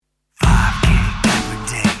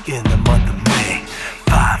in the month of May.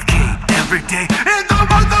 5K every day in the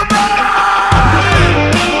month of May.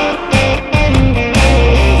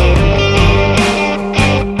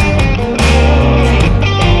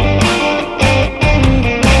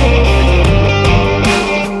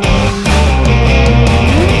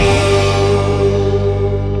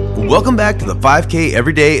 Welcome back to the 5K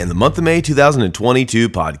Everyday in the Month of May 2022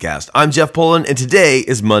 podcast. I'm Jeff Poland, and today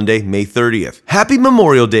is Monday, May 30th. Happy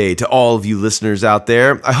Memorial Day to all of you listeners out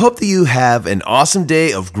there. I hope that you have an awesome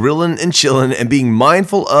day of grilling and chilling and being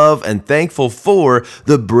mindful of and thankful for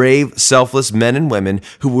the brave, selfless men and women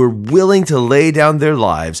who were willing to lay down their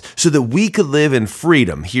lives so that we could live in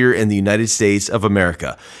freedom here in the United States of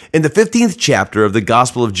America. In the 15th chapter of the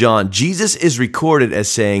Gospel of John, Jesus is recorded as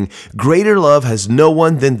saying, "Greater love has no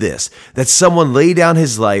one than this, that someone lay down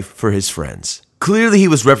his life for his friends." Clearly, he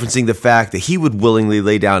was referencing the fact that he would willingly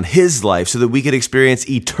lay down his life so that we could experience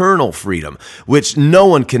eternal freedom, which no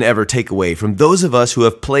one can ever take away from those of us who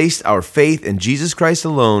have placed our faith in Jesus Christ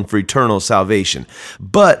alone for eternal salvation.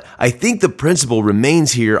 But I think the principle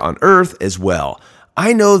remains here on earth as well.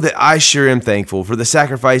 I know that I sure am thankful for the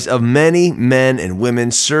sacrifice of many men and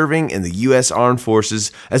women serving in the U.S. Armed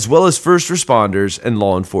Forces, as well as first responders and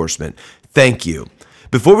law enforcement. Thank you.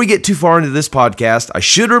 Before we get too far into this podcast, I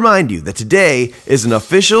should remind you that today is an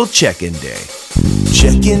official check-in day.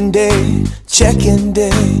 Check-in day, check-in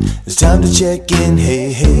day. It's time to check in.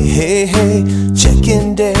 Hey, hey, hey, hey.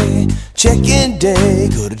 Check-in day, check-in day.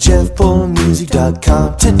 Go to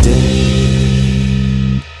jeffpolandmusic.com today.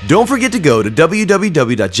 Don't forget to go to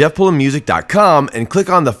www.jeffpolandmusic.com and click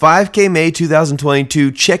on the 5K May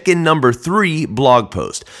 2022 Check-in number 3 blog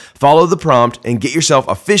post. Follow the prompt and get yourself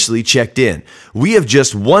officially checked in. We have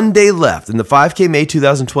just one day left in the 5K May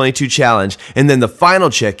 2022 challenge, and then the final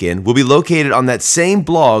check-in will be located on that same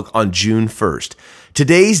blog on June 1st.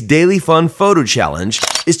 Today's Daily Fun Photo Challenge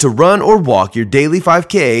is to run or walk your daily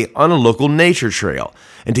 5K on a local nature trail.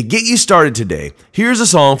 And to get you started today, here's a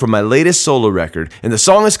song from my latest solo record, and the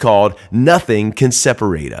song is called Nothing Can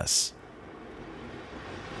Separate Us.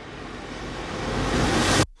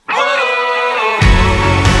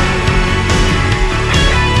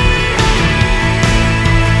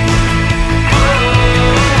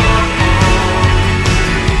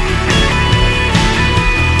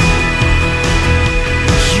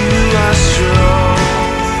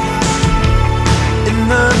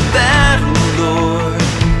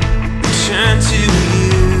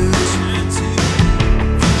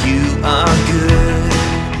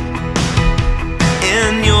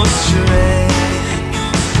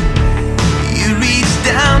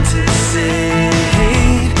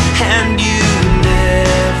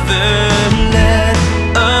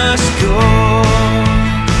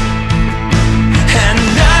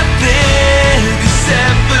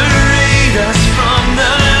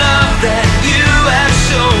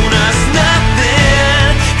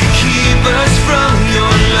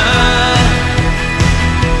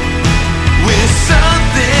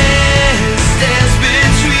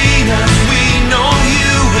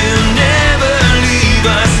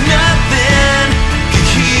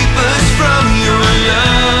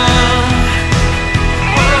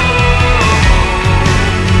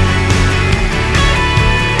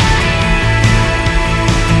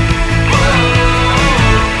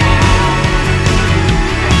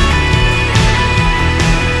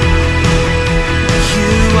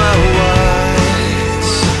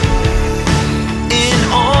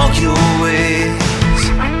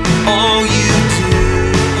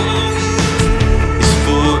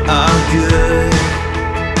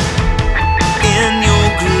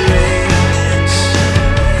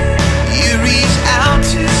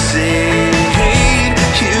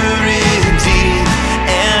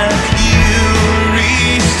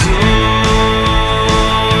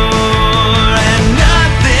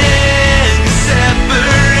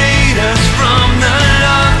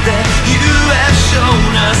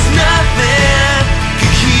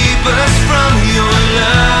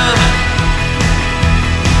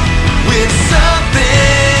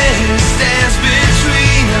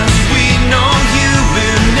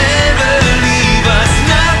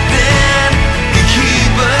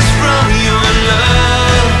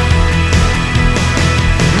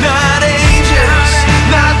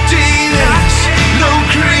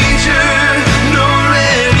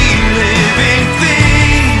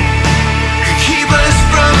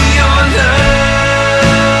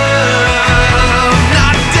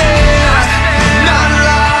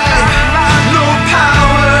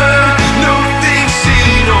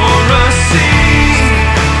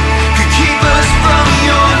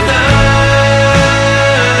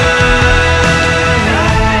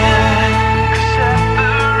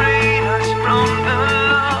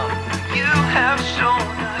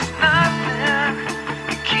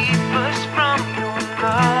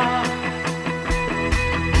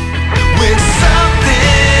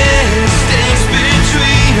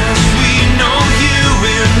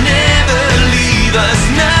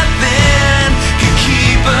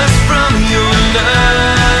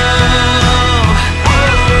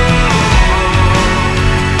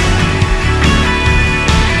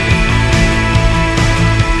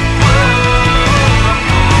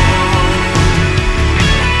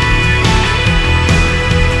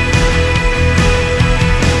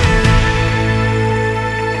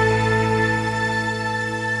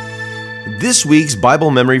 This week's Bible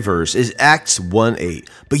memory verse is Acts 1:8.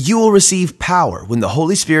 But you will receive power when the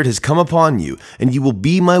Holy Spirit has come upon you, and you will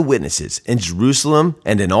be my witnesses in Jerusalem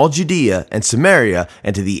and in all Judea and Samaria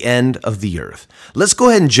and to the end of the earth. Let's go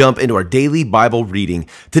ahead and jump into our daily Bible reading.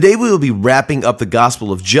 Today we will be wrapping up the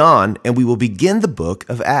Gospel of John, and we will begin the book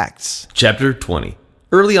of Acts. Chapter 20.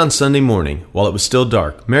 Early on Sunday morning, while it was still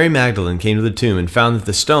dark, Mary Magdalene came to the tomb and found that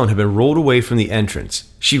the stone had been rolled away from the entrance.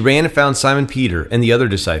 She ran and found Simon Peter and the other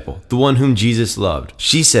disciple, the one whom Jesus loved.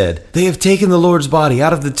 She said, "They have taken the Lord's body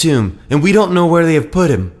out of the tomb, and we don't know where they have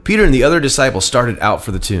put him." Peter and the other disciple started out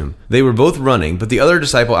for the tomb. They were both running, but the other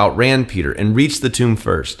disciple outran Peter and reached the tomb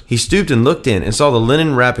first. He stooped and looked in and saw the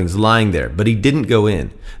linen wrappings lying there, but he didn't go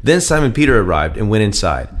in. Then Simon Peter arrived and went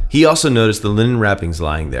inside. He also noticed the linen wrappings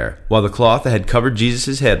lying there, while the cloth that had covered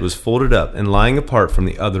Jesus' head was folded up and lying apart from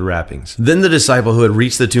the other wrappings. Then the disciple who had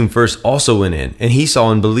reached the tomb first also went in, and he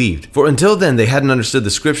saw and believed. For until then they hadn't understood the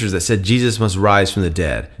scriptures that said Jesus must rise from the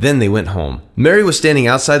dead. Then they went home. Mary was standing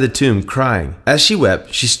outside the tomb crying. As she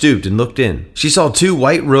wept, she stooped and looked in. She saw two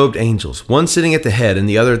white-robed angels, one sitting at the head and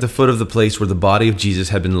the other at the foot of the place where the body of Jesus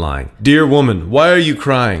had been lying. "Dear woman, why are you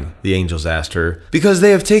crying?" the angels asked her. "Because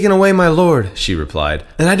they have taken away my Lord," she replied,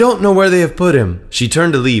 "and I don't know where they have put him." She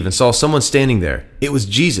turned to leave and saw someone standing there. It was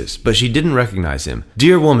Jesus, but she didn't recognize him.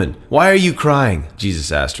 "Dear woman, why are you crying?"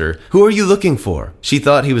 Jesus asked her. "Who are you looking for?" She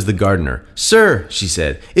thought he was the gardener. "Sir," she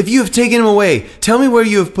said, "if you have taken him away, tell me where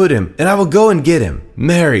you have put him, and I will go and get him."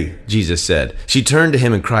 "Mary," Jesus said. She turned to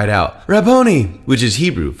him and cried out, "Rabboni," which is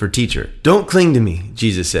Hebrew for teacher. "Don't cling to me,"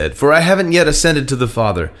 Jesus said, "for I haven't yet ascended to the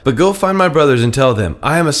Father. But go find my brothers and tell them,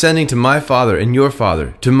 I am ascending to my Father and your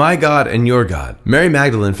Father, to my God and your God." Mary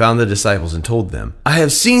Magdalene found the disciples and told them, "I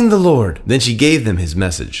have seen the Lord." Then she gave them his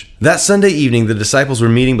message. That Sunday evening, the disciples were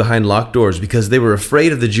meeting behind locked doors because they were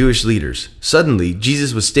afraid of the Jewish leaders. Suddenly,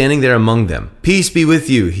 Jesus was standing there among them. "Peace be with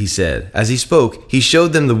you," he said. As he spoke, he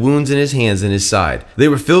showed them the wounds in his hands and his side. They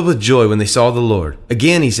were filled with joy when they saw the Lord.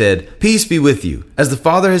 Again he said, "Peace be with you. As the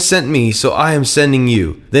Father has sent me, so I am sending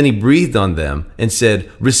you." Then he breathed on them and said,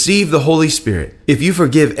 "Receive the Holy Spirit. If you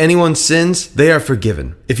forgive anyone's sins, they are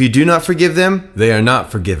forgiven. If you do not forgive them, they are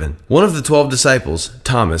not forgiven." One of the 12 disciples,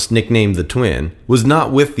 Thomas, nicknamed the Twin, was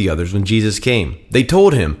not with the others when Jesus came. They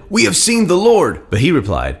told him, "We have seen the Lord." But he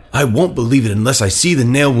replied, "I won't believe it unless I see the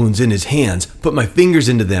nail wounds in his hands, put my fingers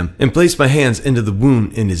into them, and place my hands into the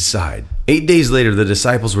wound in his side." 8 days later, the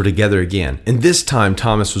disciples were together again, and this time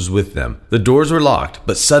Thomas was with them. The doors were locked,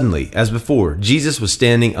 but suddenly, as before, Jesus was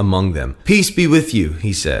standing among them. "Peace be with you,"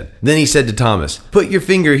 he said. Then he said to Thomas, "Put your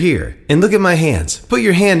finger here, and look at my hands. Put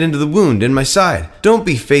your hand into the wound in my side. Don't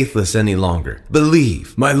be faithless any longer.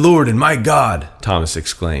 Believe." "My Lord and my God," Thomas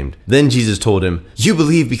exclaimed. Then Jesus told him, "You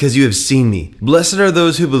believe because you have seen me. Blessed are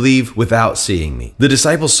those who believe without seeing me." The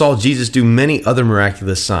disciples saw Jesus do many other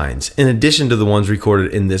miraculous signs, in addition to the ones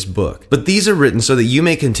recorded in this book. But these are written so that you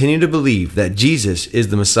may continue to believe that Jesus is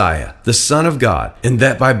the Messiah, the Son of God, and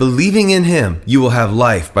that by believing in him, you will have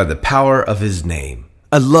life by the power of his name.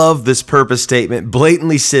 I love this purpose statement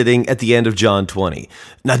blatantly sitting at the end of John 20.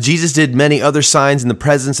 Now, Jesus did many other signs in the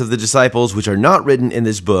presence of the disciples, which are not written in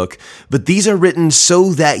this book, but these are written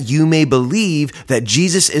so that you may believe that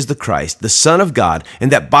Jesus is the Christ, the Son of God,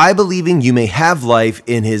 and that by believing you may have life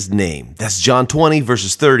in his name. That's John 20,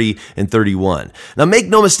 verses 30 and 31. Now, make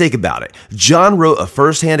no mistake about it. John wrote a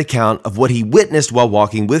first-hand account of what he witnessed while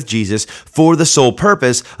walking with Jesus for the sole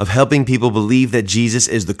purpose of helping people believe that Jesus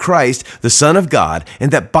is the Christ, the Son of God,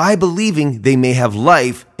 and that by believing they may have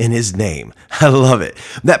life in his name. I love it.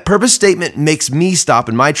 That purpose statement makes me stop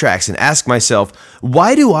in my tracks and ask myself,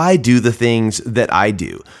 why do I do the things that I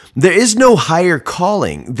do? There is no higher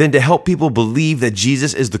calling than to help people believe that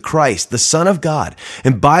Jesus is the Christ, the Son of God,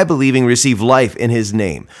 and by believing receive life in his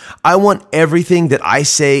name. I want everything that I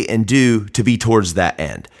say and do to be towards that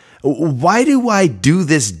end. Why do I do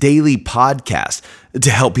this daily podcast?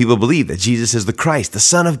 To help people believe that Jesus is the Christ, the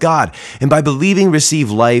Son of God, and by believing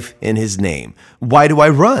receive life in his name. Why do I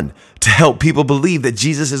run? To help people believe that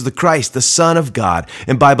Jesus is the Christ, the Son of God,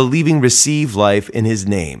 and by believing receive life in his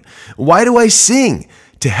name. Why do I sing?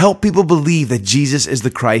 To help people believe that Jesus is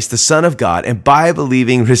the Christ, the Son of God, and by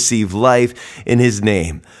believing receive life in his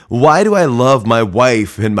name. Why do I love my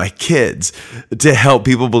wife and my kids? To help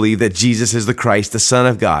people believe that Jesus is the Christ, the Son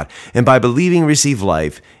of God, and by believing receive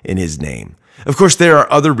life in his name. Of course, there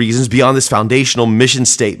are other reasons beyond this foundational mission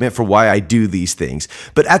statement for why I do these things.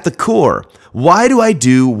 But at the core, why do I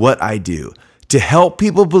do what I do? to help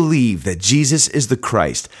people believe that Jesus is the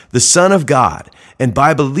Christ, the Son of God, and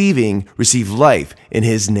by believing, receive life in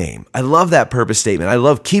his name. I love that purpose statement. I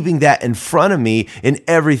love keeping that in front of me in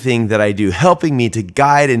everything that I do, helping me to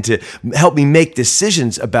guide and to help me make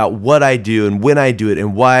decisions about what I do and when I do it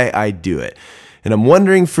and why I do it. And I'm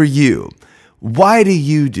wondering for you, why do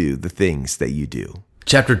you do the things that you do?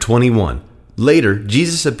 Chapter 21. Later,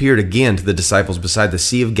 Jesus appeared again to the disciples beside the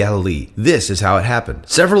Sea of Galilee. This is how it happened.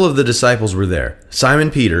 Several of the disciples were there: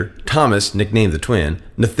 Simon Peter, Thomas, nicknamed the twin,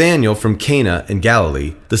 Nathanael from Cana in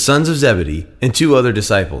Galilee, the sons of Zebedee, and 2 other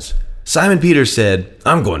disciples. Simon Peter said,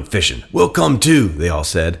 "I'm going fishing." "We'll come too," they all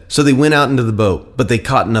said. So they went out into the boat, but they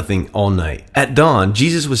caught nothing all night. At dawn,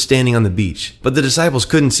 Jesus was standing on the beach, but the disciples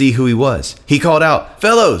couldn't see who he was. He called out,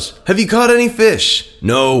 "Fellows, have you caught any fish?"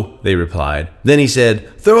 "No," they replied. Then he said,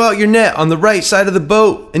 "Throw out your net on the right side of the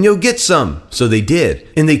boat, and you'll get some." So they did,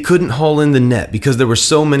 and they couldn't haul in the net because there were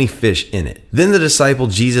so many fish in it. Then the disciple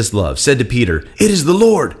Jesus loved said to Peter, "It is the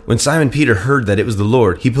Lord." When Simon Peter heard that it was the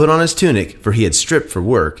Lord, he put on his tunic, for he had stripped for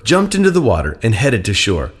work, jumped into the water, and headed to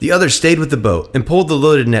shore. The others stayed with the boat and pulled the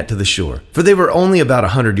loaded net to the shore, for they were only about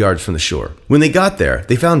 100 yards from the shore. When they got there,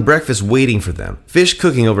 they found breakfast waiting for them, fish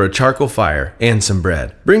cooking over a charcoal fire, and some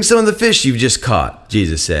bread. "Bring some of the fish you've just caught,"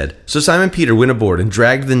 Jesus said. So Simon Peter went aboard and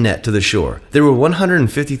dragged the net to the shore. There were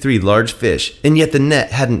 153 large fish, and yet the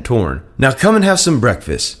net hadn't torn. "Now come and have some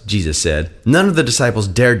breakfast," Jesus said. None of the disciples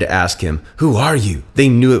dared to ask him, "Who are you?" They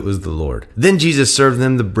knew it was the Lord. Then Jesus served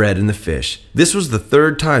them the bread and the fish. This was the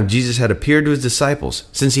 3rd time Jesus had appeared to his disciples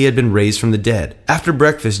since he had been raised from the dead. After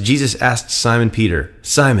breakfast, Jesus asked Simon Peter,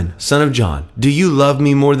 "Simon, son of John, do you love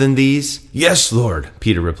me more than these?" "Yes, Lord,"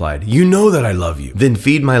 Peter replied. "You know that I love you." "Then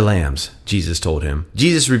feed my lambs," Jesus told him.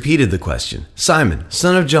 Jesus repeated the question, "Simon,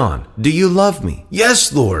 son of John, do you love me?"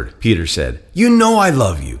 "Yes, Lord," Peter said. "You know I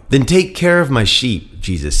love you." "Then take care of my sheep,"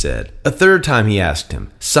 Jesus said. A 3rd time he asked him,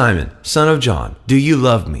 "Simon, son of John, do you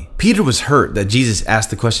love me?" Peter was hurt that Jesus asked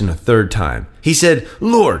the question a 3rd time. He said,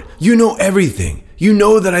 "Lord, you know everything. You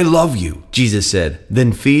know that I love you." Jesus said,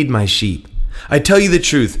 "Then feed my sheep. I tell you the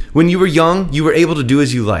truth, when you were young, you were able to do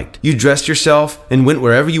as you liked. You dressed yourself and went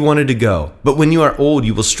wherever you wanted to go. But when you are old,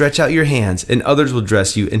 you will stretch out your hands, and others will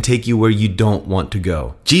dress you and take you where you don't want to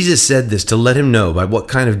go." Jesus said this to let him know by what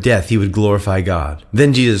kind of death he would glorify God.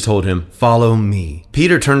 Then Jesus told him, "Follow me."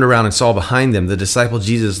 Peter turned around and saw behind them the disciple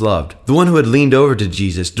Jesus loved, the one who had leaned over to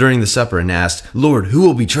Jesus during the supper and asked, "Lord, who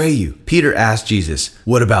will betray you?" Peter asked Jesus,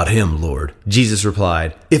 "What about him, Lord?" Jesus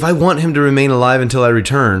replied, "If I want him to remain alive until I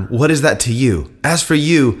return, what is that to you? As for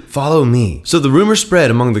you, follow me." So the rumor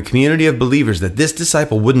spread among the community of believers that this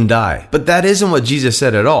disciple wouldn't die. But that isn't what Jesus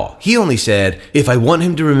said at all. He only said, "If I want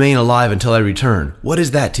him to remain alive until I return, what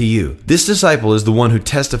is that to you?" This disciple is the one who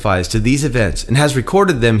testifies to these events and has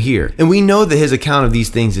recorded them here, and we know that his account of these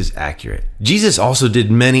things is accurate. Jesus also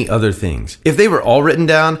did many other things. If they were all written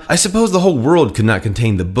down, I suppose the whole world could not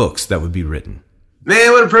contain the books that would be written.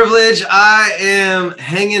 Man, what a privilege. I am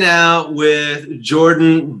hanging out with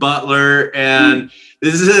Jordan Butler, and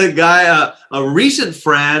this is a guy, a recent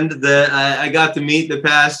friend that I got to meet the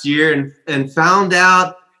past year and found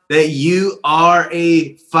out that you are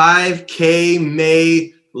a 5K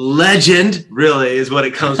May legend, really, is what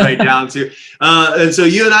it comes right down to. And so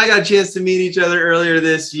you and I got a chance to meet each other earlier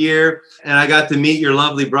this year, and I got to meet your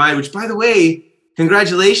lovely bride, which, by the way,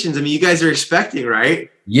 congratulations. I mean, you guys are expecting, right?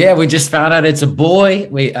 Yeah, we just found out it's a boy.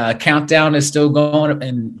 Countdown is still going,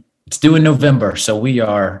 and it's due in November. So we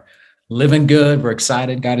are living good. We're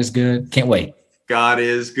excited. God is good. Can't wait. God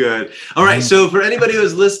is good. All right. So for anybody who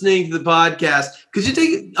is listening to the podcast, could you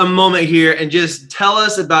take a moment here and just tell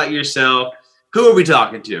us about yourself? Who are we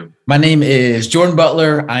talking to? My name is Jordan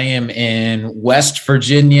Butler. I am in West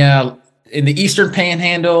Virginia, in the Eastern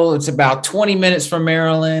Panhandle. It's about 20 minutes from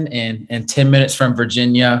Maryland and 10 minutes from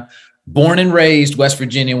Virginia. Born and raised West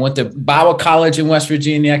Virginia, went to Bible college in West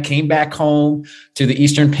Virginia, came back home to the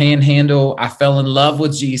Eastern Panhandle. I fell in love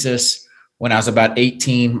with Jesus when I was about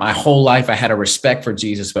 18. My whole life, I had a respect for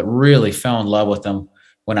Jesus, but really fell in love with him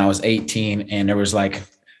when I was 18. And there was like,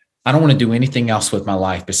 I don't want to do anything else with my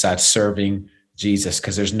life besides serving Jesus,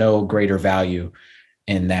 because there's no greater value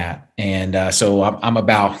in that. And so I'm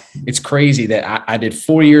about, it's crazy that I did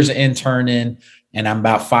 4 years of interning, and I'm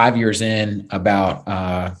about 5 years in about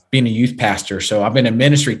being a youth pastor. So I've been in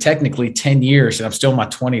ministry technically 10 years, and I'm still in my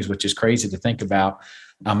 20s, which is crazy to think about.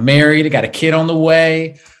 I'm married. I got a kid on the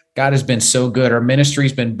way. God has been so good. Our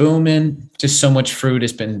ministry's been booming, just so much fruit.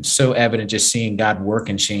 It's been so evident just seeing God work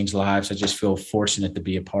and change lives. I just feel fortunate to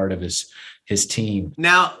be a part of his team.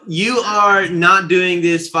 Now, you are not doing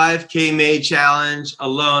this 5K May challenge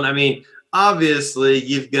alone. I mean, obviously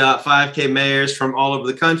you've got 5K mayors from all over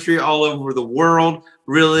the country, all over the world,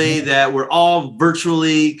 really, that we're all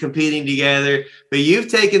virtually competing together. But you've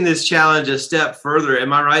taken this challenge a step further.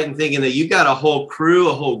 Am I right in thinking that you've got a whole crew,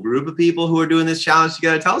 a whole group of people who are doing this challenge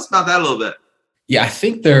together? Tell us about that a little bit. Yeah, I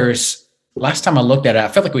think last time I looked at it, I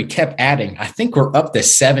felt like we kept adding. I think we're up to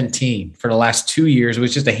 17 for the last 2 years. It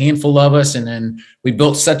was just a handful of us. And then we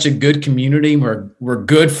built such a good community. We're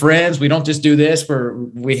good friends. We don't just do this.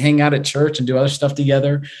 We hang out at church and do other stuff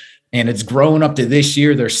together. And it's grown up to this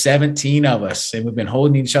year. There's 17 of us, and we've been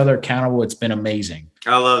holding each other accountable. It's been amazing.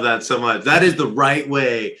 I love that so much. That is the right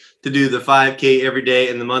way to do the 5K every day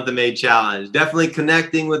in the month of May challenge. Definitely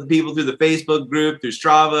connecting with people through the Facebook group, through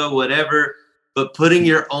Strava, whatever, but putting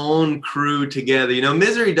your own crew together. You know,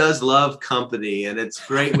 Misery does love company, and it's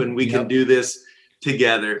great when we can do this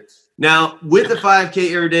together. Now, with the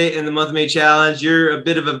 5K every day in the month of May challenge, you're a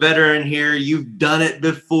bit of a veteran here. You've done it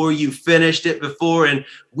before, you finished it before, and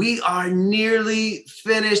we are nearly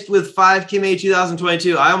finished with 5K May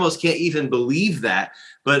 2022. I almost can't even believe that,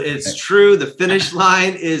 but it's true. The finish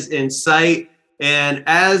line is in sight. And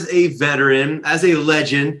as a veteran, as a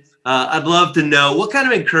legend, I'd love to know, what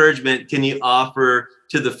kind of encouragement can you offer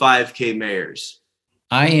to the 5K mayors?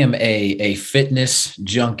 I am a fitness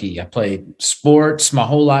junkie. I played sports my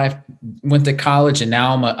whole life, went to college, and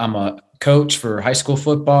now I'm a coach for high school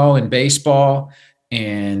football and baseball.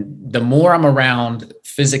 And the more I'm around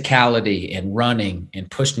physicality and running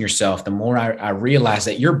and pushing yourself, the more I realize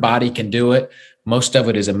that your body can do it. Most of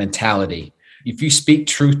it is a mentality. If you speak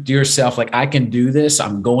truth to yourself, like, I can do this,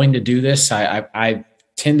 I'm going to do this. I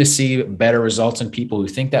tend to see better results in people who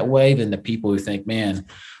think that way than the people who think, man,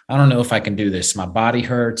 I don't know if I can do this. My body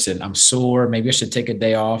hurts and I'm sore. Maybe I should take a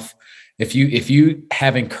day off. If you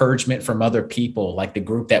have encouragement from other people, like the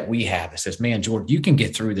group that we have that says, man, Jordan, you can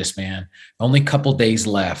get through this, man. Only a couple days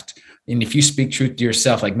left. And if you speak truth to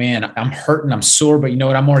yourself, like, man, I'm hurting, I'm sore, but you know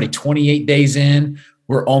what? I'm already 28 days in.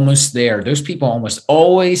 We're almost there. Those people almost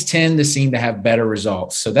always tend to seem to have better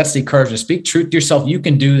results. So that's the encouragement. Speak truth to yourself. You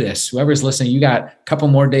can do this. Whoever's listening, you got a couple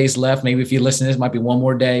more days left. Maybe if you listen, this might be one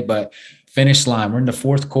more day, but finish line. We're in the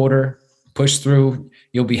fourth quarter. Push through.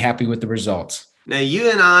 You'll be happy with the results. Now, you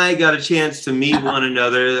and I got a chance to meet one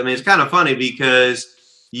another. I mean, it's kind of funny because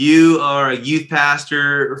you are a youth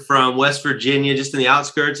pastor from West Virginia, just in the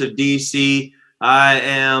outskirts of DC. I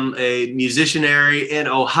am a musicianary in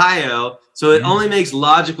Ohio. So it only makes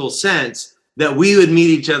logical sense that we would meet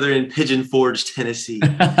each other in Pigeon Forge, Tennessee.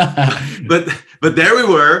 but there we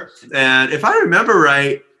were. And if I remember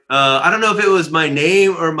right, I don't know if it was my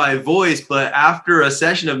name or my voice, but after a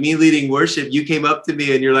session of me leading worship, you came up to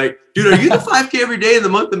me and you're like, dude, are you the 5K every day in the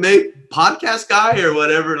month of May podcast guy or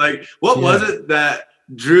whatever? Like, what was it that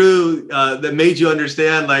drew, that made you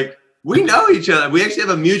understand, like, we know each other. We actually have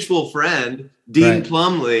a mutual friend, Dean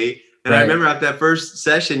Plumley. And I remember at that first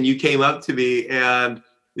session, you came up to me and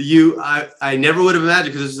I never would have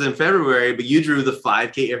imagined, because this was in February, but you drew the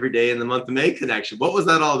 5K every day in the month of May connection. What was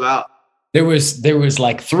that all about? There was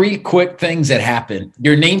like 3 quick things that happened.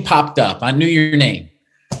 Your name popped up. I knew your name.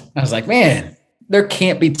 I was like, man, there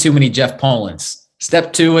can't be too many Jeff Polans.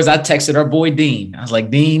 Step 2 is I texted our boy Dean. I was like,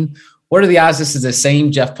 Dean, what are the odds this is the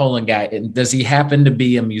same Jeff Polan guy? And does he happen to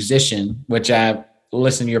be a musician? Which I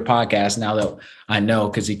listen to your podcast now that I know,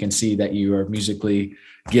 because he can see that you are musically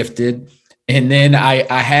gifted. And then I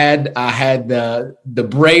had the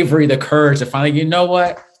bravery, the courage to finally, you know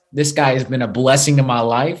what? This guy has been a blessing to my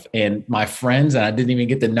life and my friends, and I didn't even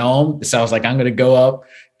get to know him. So I was like, I'm going to go up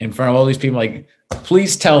in front of all these people, like,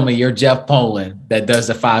 please tell me you're Jeff Polan that does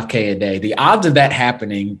the 5K a day. The odds of that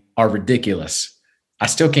happening are ridiculous. I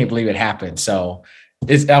still can't believe it happened. So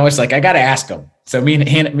I was like, I got to ask him. So me and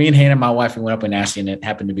Hannah, my wife, we went up and asked you, and it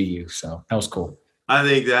happened to be you. So that was cool. I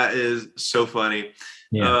think that is so funny.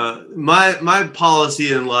 Yeah. My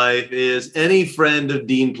policy in life is any friend of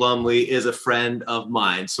Dean Plumley is a friend of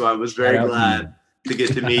mine. So I was very glad to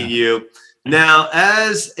get to meet you. Now,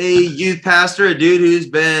 as a youth pastor, a dude who's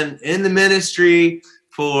been in the ministry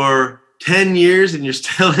for 10 years and you're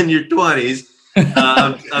still in your 20s,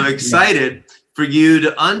 I'm excited for you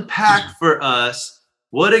to unpack for us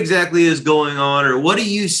what exactly is going on, or what do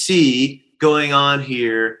you see going on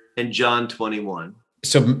here in John 21?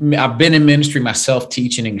 So I've been in ministry myself,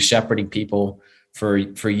 teaching and shepherding people for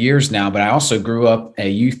years now, but I also grew up a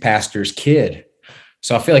youth pastor's kid.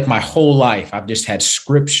 So I feel like my whole life, I've just had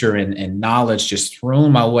scripture and knowledge just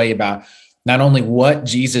thrown my way about not only what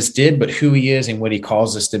Jesus did, but who he is and what he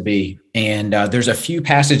calls us to be. And there's a few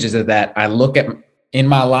passages of that I look at in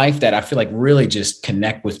my life that I feel like really just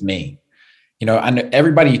connect with me. I know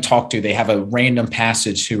everybody you talk to, they have a random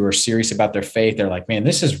passage who are serious about their faith. They're like, man,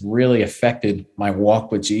 this has really affected my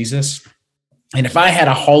walk with Jesus. And if I had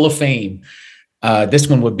a Hall of Fame, this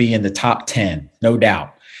one would be in the top 10, no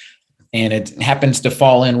doubt. And it happens to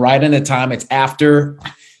fall in right in the time. It's after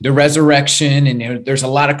the resurrection. And there's a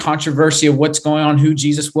lot of controversy of what's going on, who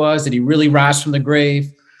Jesus was. Did he really rise from the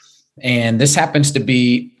grave? And this happens to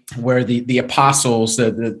be where the apostles,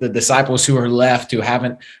 the disciples who are left, who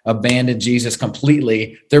haven't abandoned Jesus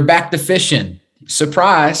completely, they're back to fishing.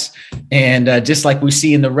 Surprise. And just like we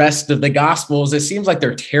see in the rest of the Gospels, it seems like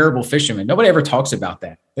they're terrible fishermen. Nobody ever talks about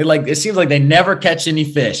that. It seems like they never catch any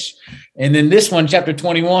fish. And then this one, chapter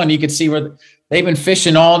 21, you can see where they've been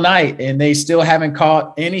fishing all night and they still haven't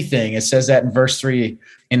caught anything. It says that in verse 3.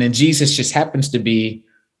 And then Jesus just happens to be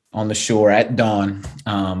on the shore at dawn.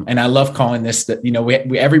 And I love calling this that,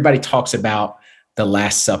 everybody talks about the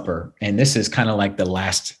Last Supper. And this is kind of like the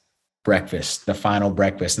last breakfast, the final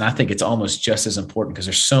breakfast. And I think it's almost just as important because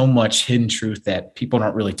there's so much hidden truth that people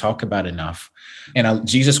don't really talk about enough. And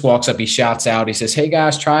Jesus walks up, he shouts out, he says, hey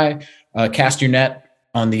guys, try cast your net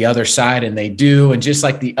on the other side. And they do. And just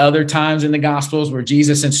like the other times in the Gospels where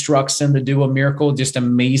Jesus instructs them to do a miracle, just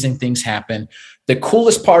amazing things happen. The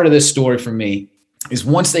coolest part of this story for me is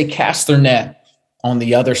once they cast their net on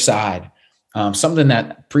the other side, something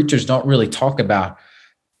that preachers don't really talk about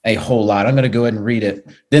a whole lot. I'm going to go ahead and read it.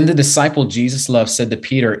 Then the disciple Jesus loved said to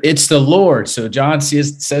Peter, it's the Lord. So John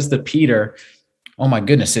says to Peter, oh my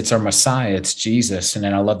goodness, it's our Messiah. It's Jesus. And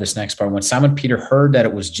then I love this next part. When Simon Peter heard that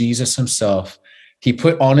it was Jesus himself, he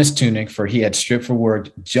put on his tunic, for he had stripped for work,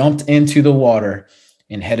 jumped into the water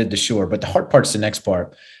and headed to shore. But the hard part's the next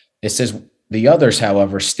part. It says, the others,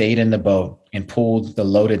 however, stayed in the boat and pulled the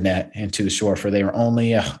loaded net into the shore, for they were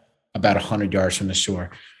only about 100 yards from the shore.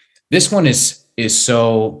 This one is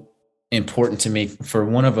so important to me for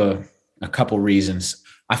one of a couple reasons.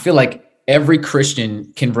 I feel like every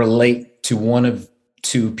Christian can relate to one of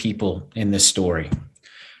two people in this story.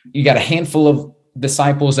 You got a handful of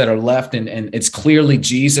disciples that are left, and it's clearly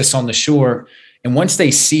Jesus on the shore. And once they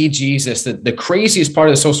see Jesus, the craziest part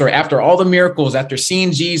of this whole story, after all the miracles, after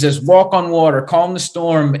seeing Jesus walk on water, calm the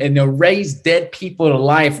storm, and raise dead people to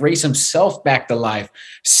life, raise himself back to life,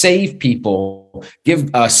 save people, give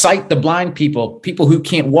sight to blind people who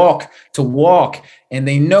can't walk to walk, and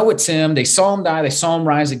they know it's him. They saw him die. They saw him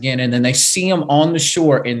rise again. And then they see him on the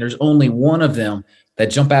shore, and there's only one of them that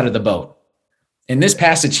jump out of the boat. And this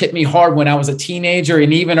passage hit me hard when I was a teenager.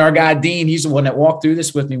 And even our guy, Dean, he's the one that walked through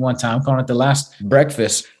this with me one time, calling it the last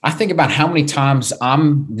breakfast. I think about how many times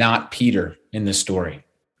I'm not Peter in this story.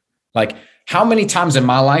 Like how many times in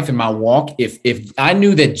my life, in my walk, if I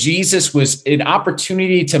knew that Jesus was an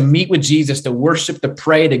opportunity to meet with Jesus, to worship, to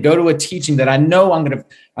pray, to go to a teaching that I know I'm going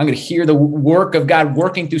to hear the work of God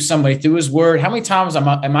working through somebody, through his word. How many times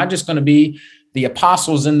am I just going to be the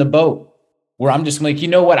apostles in the boat? Where I'm just like, you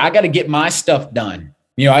know what? I got to get my stuff done.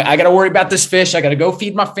 I got to worry about this fish. I got to go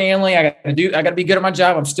feed my family. I got to be good at my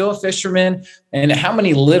job. I'm still a fisherman. And how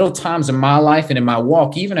many little times in my life and in my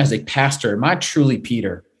walk, even as a pastor, am I truly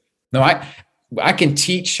Peter? No, I can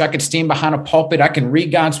teach. I can stand behind a pulpit. I can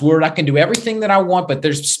read God's word. I can do everything that I want, but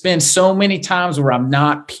there's been so many times where I'm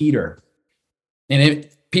not Peter. And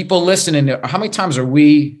if people listening, how many times are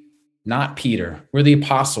we not Peter? We're the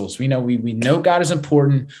apostles. We know God is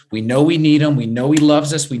important. We know we need him. We know he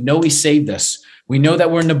loves us. We know he saved us. We know that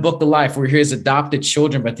we're in the book of life. We're his adopted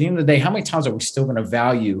children. But at the end of the day, how many times are we still going to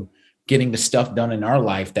value getting the stuff done in our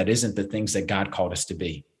life that isn't the things that God called us to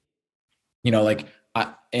be?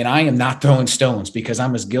 I am not throwing stones because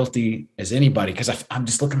I'm as guilty as anybody, because I'm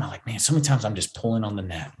just looking at like, man, so many times I'm just pulling on the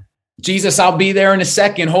net. Jesus, I'll be there in a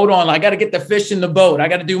second. Hold on. I got to get the fish in the boat. I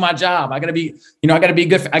got to do my job. I got to be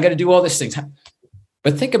good. I got to do all these things.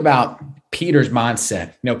 But think about Peter's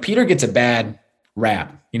mindset. Peter gets a bad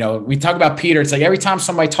rap. We talk about Peter. It's like every time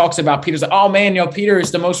somebody talks about Peter, it's like, oh man, Peter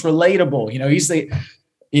is the most relatable.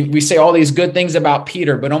 We say all these good things about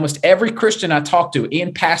Peter, but almost every Christian I talk to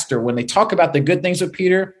and pastor, when they talk about the good things of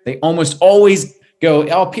Peter, they almost always go,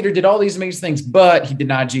 oh, Peter did all these amazing things, but he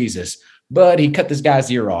denied Jesus, but he cut this guy's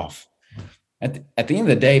ear off. At the end of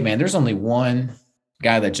the day, man, there's only one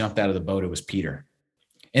guy that jumped out of the boat. It was Peter.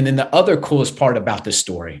 And then the other coolest part about this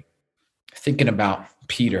story, thinking about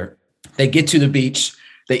Peter, they get to the beach.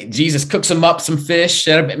 Jesus cooks them up some fish.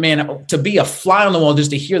 Man, to be a fly on the wall,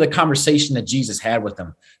 just to hear the conversation that Jesus had with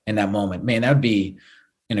them in that moment, man, that would be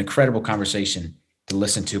an incredible conversation to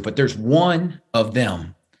listen to. But there's one of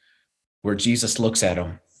them where Jesus looks at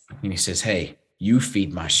him and he says, hey, you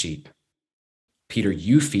feed my sheep. Peter,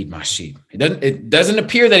 you feed my sheep. It doesn't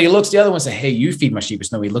appear that he looks the other one and says, hey, you feed my sheep.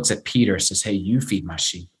 It's no, he looks at Peter and says, hey, you feed my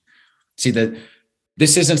sheep. See,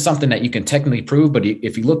 this isn't something that you can technically prove, but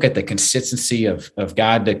if you look at the consistency of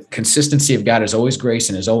God, the consistency of God is always grace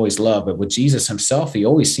and is always love. But with Jesus himself, he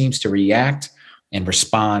always seems to react and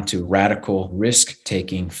respond to radical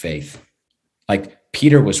risk-taking faith. Like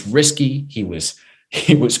Peter was risky. He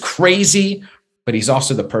was crazy, but he's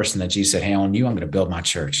also the person that Jesus said, hey, on you, I'm going to build my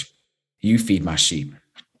church. You feed my sheep.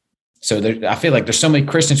 So I feel like there's so many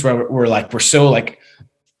Christians where we're so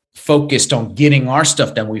focused on getting our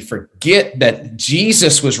stuff done. We forget that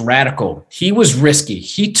Jesus was radical. He was risky.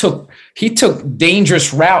 He took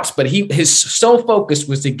dangerous routes, but his sole focus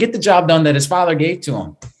was to get the job done that his Father gave to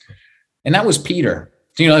him. And that was Peter.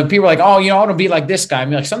 People are like, oh, I want to be like this guy. I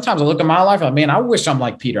mean, sometimes I look at my life, like, man, I wish I'm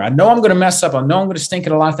like Peter. I know I'm going to mess up. I know I'm going to stink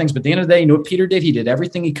at a lot of things. But at the end of the day, you know what Peter did? He did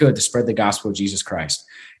everything he could to spread the gospel of Jesus Christ.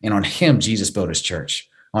 And on him, Jesus built his church.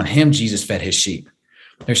 On him, Jesus fed his sheep.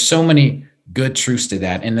 There's so many good truths to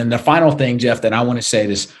that. And then the final thing, Jeff, that I want to say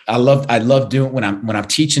is I love doing when I'm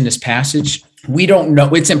teaching this passage. We don't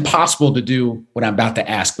know. It's impossible to do what I'm about to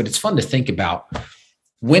ask, but it's fun to think about.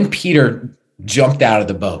 When Peter jumped out of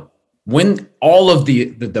the boat, when all of the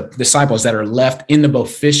disciples that are left in the boat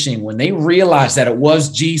fishing, when they realized that it was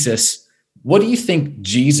Jesus, what do you think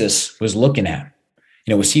Jesus was looking at?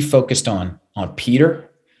 Was he focused on Peter,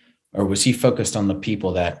 or was he focused on the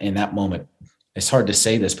people that in that moment, it's hard to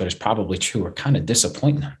say this, but it's probably true, are kind of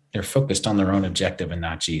disappointing them? They're focused on their own objective and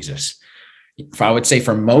not Jesus. If I would say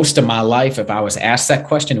for most of my life, if I was asked that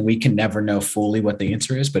question, we can never know fully what the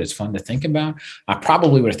answer is, but it's fun to think about. I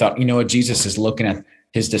probably would have thought, what Jesus is looking at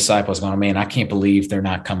his disciples going, man, I can't believe they're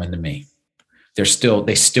not coming to me. They still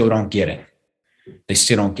don't get it. They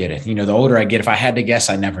still don't get it. The older I get, if I had to guess,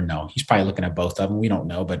 I never know. He's probably looking at both of them. We don't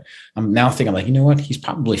know, but I'm now thinking like, what? He's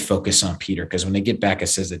probably focused on Peter, because when they get back, it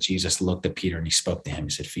says that Jesus looked at Peter and he spoke to him. He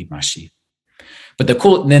said, feed my sheep. But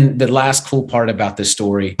the last cool part about this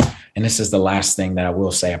story, and this is the last thing that I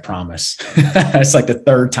will say, I promise. It's like the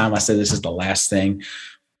third time I said this is the last thing.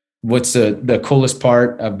 What's the coolest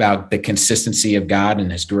part about the consistency of God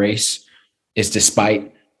and his grace is,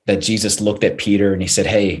 despite that Jesus looked at Peter and he said,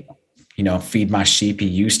 hey, feed my sheep. He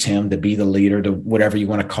used him to be the leader, to whatever you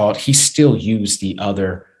want to call it. He still used the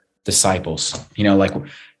other disciples. Like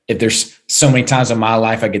if there's so many times in my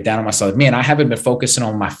life I get down on myself, man, I haven't been focusing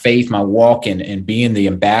on my faith, my walk, and being the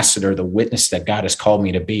ambassador, the witness that God has called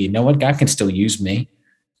me to be. You know what? God can still use me.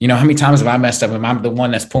 How many times have I messed up? Am I the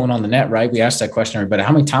one that's pulling on the net, right? We asked that question, everybody.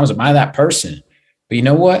 How many times am I that person? But you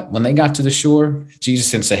know what? When they got to the shore,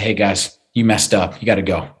 Jesus didn't say, hey guys, you messed up. You got to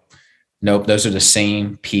go. Nope. Those are the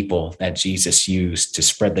same people that Jesus used to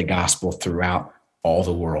spread the gospel throughout all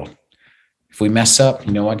the world. If we mess up,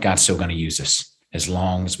 you know what? God's still going to use us, as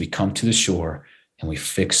long as we come to the shore and we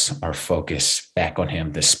fix our focus back on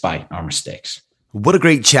him despite our mistakes. What a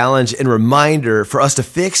great challenge and reminder for us to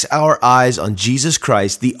fix our eyes on Jesus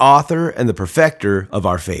Christ, the author and the perfecter of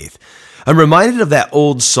our faith. I'm reminded of that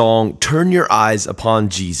old song, Turn Your Eyes Upon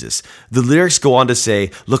Jesus. The lyrics go on to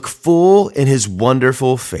say, look full in his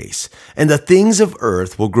wonderful face, and the things of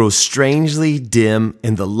earth will grow strangely dim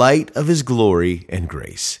in the light of his glory and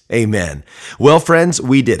grace. Amen. Well, friends,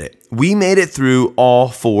 we did it. We made it through all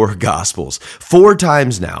 4 Gospels. 4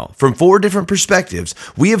 times now, from 4 different perspectives,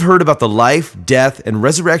 we have heard about the life, death, and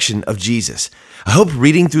resurrection of Jesus. I hope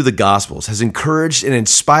reading through the Gospels has encouraged and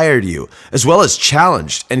inspired you, as well as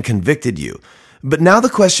challenged and convicted you. But now the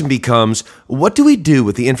question becomes, what do we do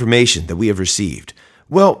with the information that we have received?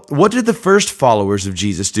 Well, what did the first followers of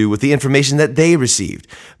Jesus do with the information that they received?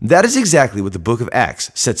 That is exactly what the book of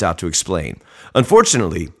Acts sets out to explain.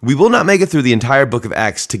 Unfortunately, we will not make it through the entire book of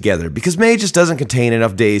Acts together because May just doesn't contain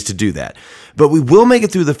enough days to do that. But we will make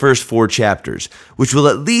it through the first 4 chapters, which will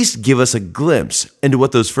at least give us a glimpse into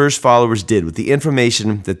what those first followers did with the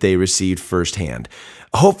information that they received firsthand.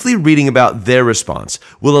 Hopefully, reading about their response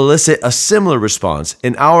will elicit a similar response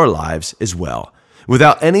in our lives as well.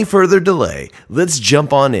 Without any further delay, let's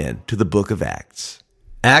jump on in to the book of Acts.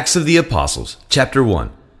 Acts of the Apostles, chapter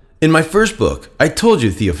 1. In my first book, I told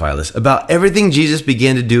you, Theophilus, about everything Jesus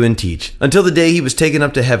began to do and teach until the day he was taken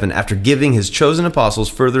up to heaven after giving his chosen apostles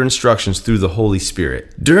further instructions through the Holy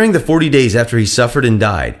Spirit. During the 40 days after he suffered and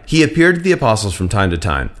died, he appeared to the apostles from time to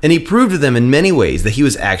time, and he proved to them in many ways that he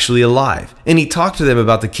was actually alive, and he talked to them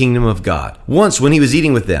about the kingdom of God. Once, when he was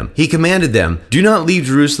eating with them, he commanded them, "Do not leave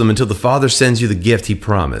Jerusalem until the Father sends you the gift he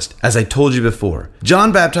promised, as I told you before.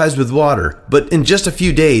 John baptized with water, but in just a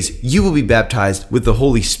few days you will be baptized with the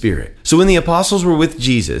Holy Spirit." Spirit. So when the apostles were with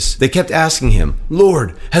Jesus, they kept asking him,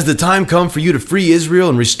 "Lord, has the time come for you to free Israel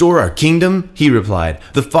and restore our kingdom?" He replied,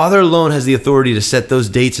 "The Father alone has the authority to set those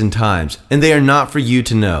dates and times, and they are not for you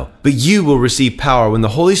to know. But you will receive power when the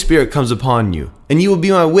Holy Spirit comes upon you, and you will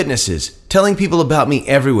be my witnesses, telling people about me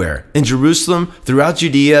everywhere, in Jerusalem, throughout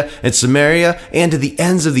Judea and Samaria, and to the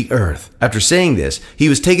ends of the earth." After saying this, he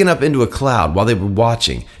was taken up into a cloud while they were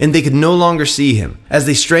watching, and they could no longer see him. As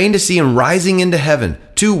they strained to see him rising into heaven,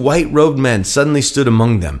 2 white-robed men suddenly stood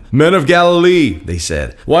among them. "Men of Galilee," they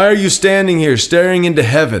said, "why are you standing here staring into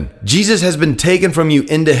heaven? Jesus has been taken from you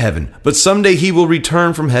into heaven, but someday he will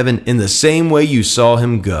return from heaven in the same way you saw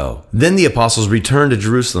him go." Then the apostles returned to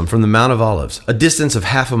Jerusalem from the Mount of Olives, a distance of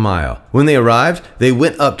half a mile. When they arrived, they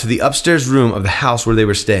went up to the upstairs room of the house where they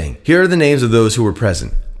were staying. Here are the names of those who were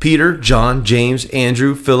present: Peter, John, James,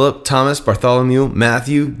 Andrew, Philip, Thomas, Bartholomew,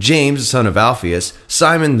 Matthew, James the son of Alphaeus,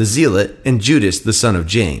 Simon the Zealot, and Judas the son of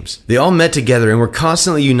James. They all met together and were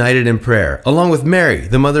constantly united in prayer, along with Mary,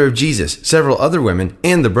 the mother of Jesus, several other women,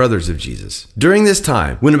 and the brothers of Jesus. During this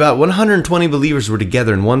time, when about 120 believers were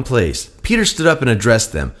together in one place, Peter stood up and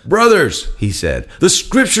addressed them. "Brothers," he said, "the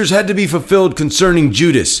scriptures had to be fulfilled concerning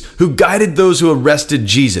Judas, who guided those who arrested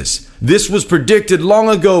Jesus. This was predicted long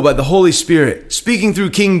ago by the Holy Spirit, speaking through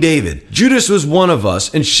King David. Judas was one of us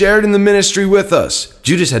and shared in the ministry with us."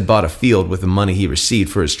 Judas had bought a field with the money he received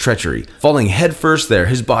for his treachery. Falling headfirst there,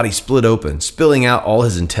 his body split open, spilling out all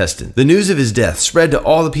his intestines. The news of his death spread to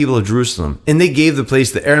all the people of Jerusalem, and they gave the place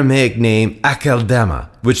the Aramaic name Akeldama,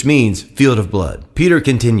 which means field of blood. Peter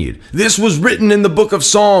continued, "This was written in the book of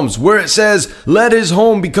Psalms, where it says, 'Let his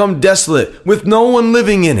home become desolate, with no one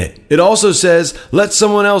living in it.' It also says, 'Let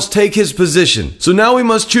someone else take his position.' So now we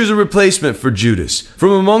must choose a replacement for Judas,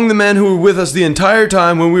 from among the men who were with us the entire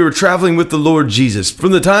time when we were traveling with the Lord Jesus,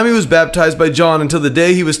 from the time he was baptized by John until the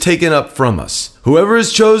day he was taken up from us. Whoever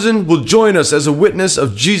is chosen will join us as a witness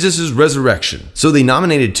of Jesus' resurrection." So they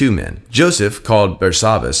nominated 2 men, Joseph, called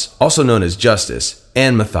Barsabbas, also known as Justus,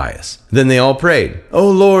 and Matthias. Then they all prayed, "O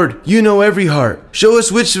Lord, you know every heart. Show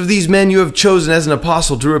us which of these men you have chosen as an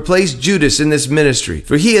apostle to replace Judas in this ministry,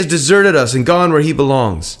 for he has deserted us and gone where he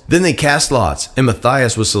belongs." Then they cast lots, and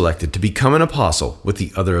Matthias was selected to become an apostle with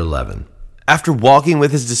the other 11. After walking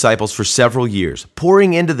with his disciples for several years,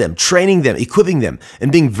 pouring into them, training them, equipping them,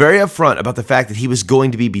 and being very upfront about the fact that he was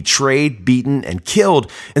going to be betrayed, beaten, and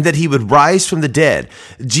killed, and that he would rise from the dead,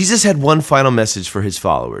 Jesus had one final message for his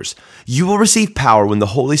followers. "You will receive power when the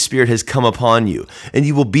Holy Spirit has come upon you, and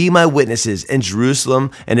you will be my witnesses in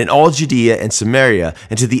Jerusalem and in all Judea and Samaria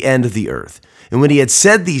and to the end of the earth." And when he had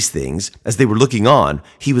said these things, as they were looking on,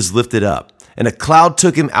 he was lifted up, and a cloud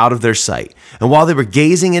took him out of their sight. And while they were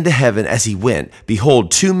gazing into heaven as he went,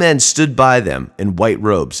 behold, 2 men stood by them in white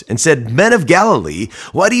robes and said, "Men of Galilee,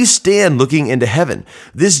 why do you stand looking into heaven?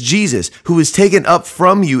 This Jesus, who is taken up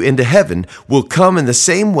from you into heaven, will come in the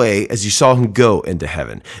same way as you saw him go into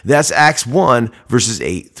heaven." That's Acts 1, verses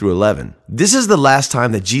 8 through 11. This is the last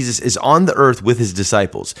time that Jesus is on the earth with his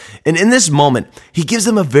disciples. And in this moment, he gives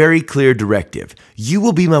them a very clear directive. "You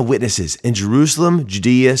will be my witnesses in Jerusalem,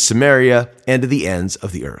 Judea, Samaria, and to the ends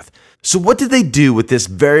of the earth." So what did they do with this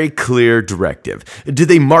very clear directive? Did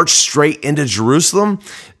they march straight into Jerusalem?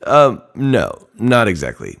 No, not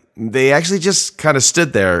exactly. They actually just kind of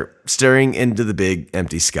stood there staring into the big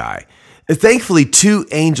empty sky. Thankfully, 2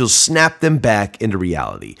 angels snapped them back into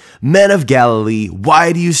reality. "Men of Galilee,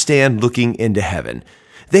 why do you stand looking into heaven?"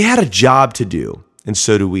 They had a job to do, and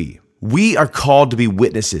so do we. We are called to be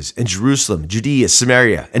witnesses in Jerusalem, Judea,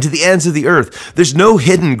 Samaria, and to the ends of the earth. There's no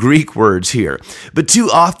hidden Greek words here, but too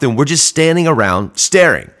often we're just standing around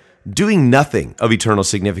staring, doing nothing of eternal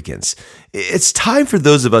significance. It's time for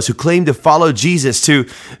those of us who claim to follow Jesus to,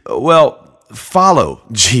 follow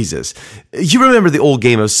Jesus. You remember the old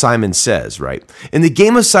game of Simon Says, right? In the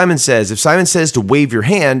game of Simon Says, if Simon says to wave your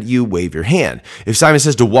hand, you wave your hand. If Simon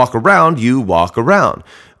says to walk around, you walk around.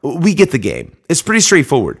 We get the game. It's pretty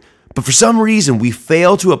straightforward. But for some reason, we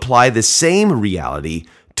fail to apply the same reality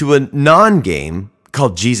to a non-game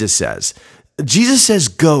called Jesus Says. Jesus says,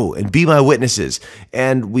 "Go and be my witnesses,"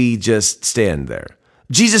 and we just stand there.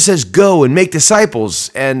 Jesus says, "Go and make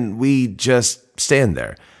disciples," and we just stand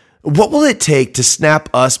there. What will it take to snap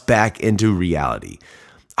us back into reality?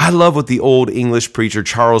 I love what the old English preacher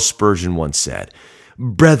Charles Spurgeon once said.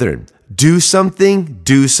 "Brethren, do something,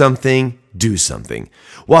 do something, do something.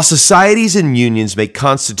 While societies and unions make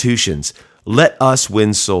constitutions, let us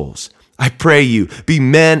win souls. I pray you, be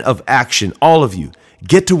men of action, all of you.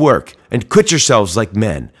 Get to work and quit yourselves like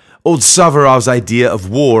men. Old Savurov's idea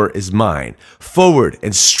of war is mine. Forward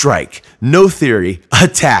and strike. No theory.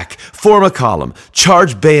 Attack. Form a column.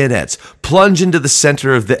 Charge bayonets. Plunge into the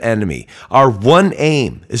center of the enemy. Our one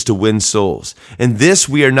aim is to win souls. And this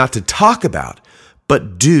we are not to talk about,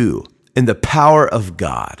 but do in the power of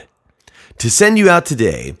God. To send you out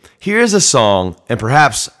today, here is a song and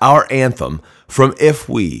perhaps our anthem from If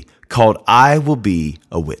We called I Will Be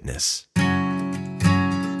a Witness.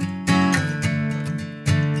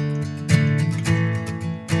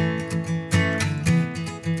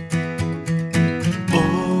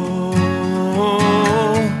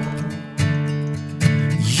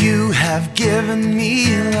 You have given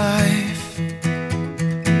me life.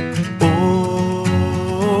 Oh,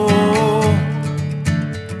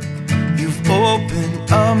 you've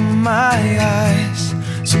opened up my eyes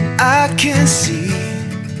so I can see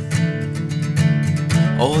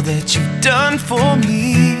all that you've done for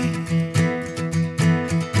me.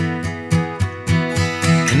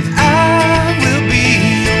 And I will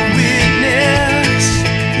be a witness.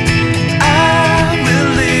 I will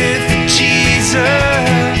live for Jesus.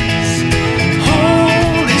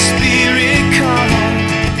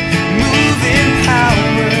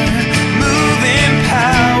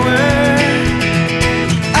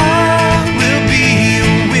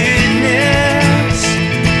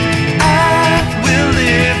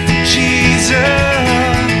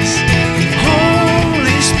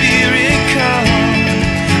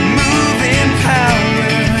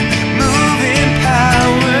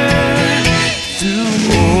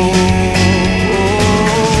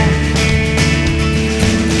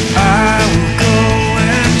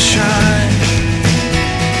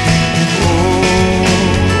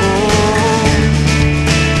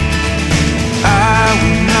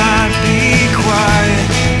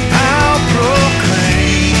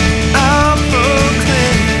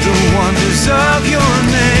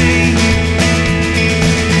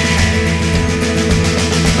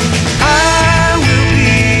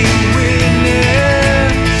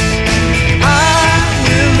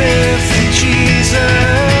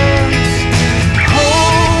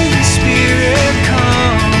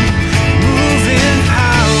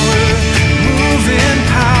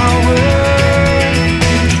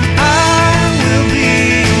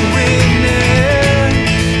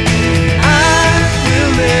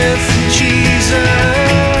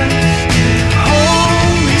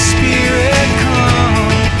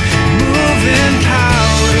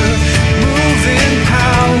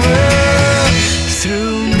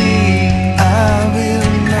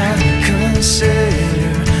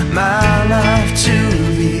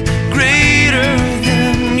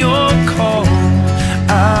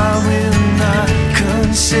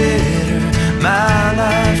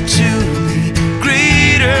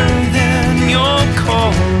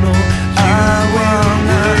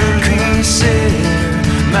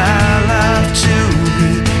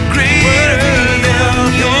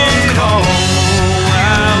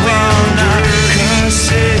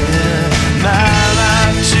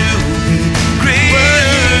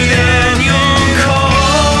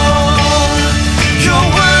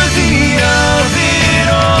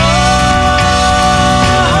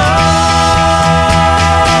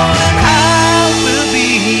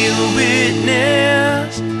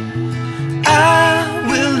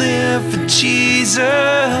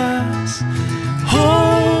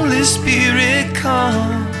 Holy Spirit,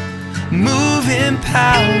 come, move in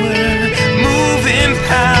power.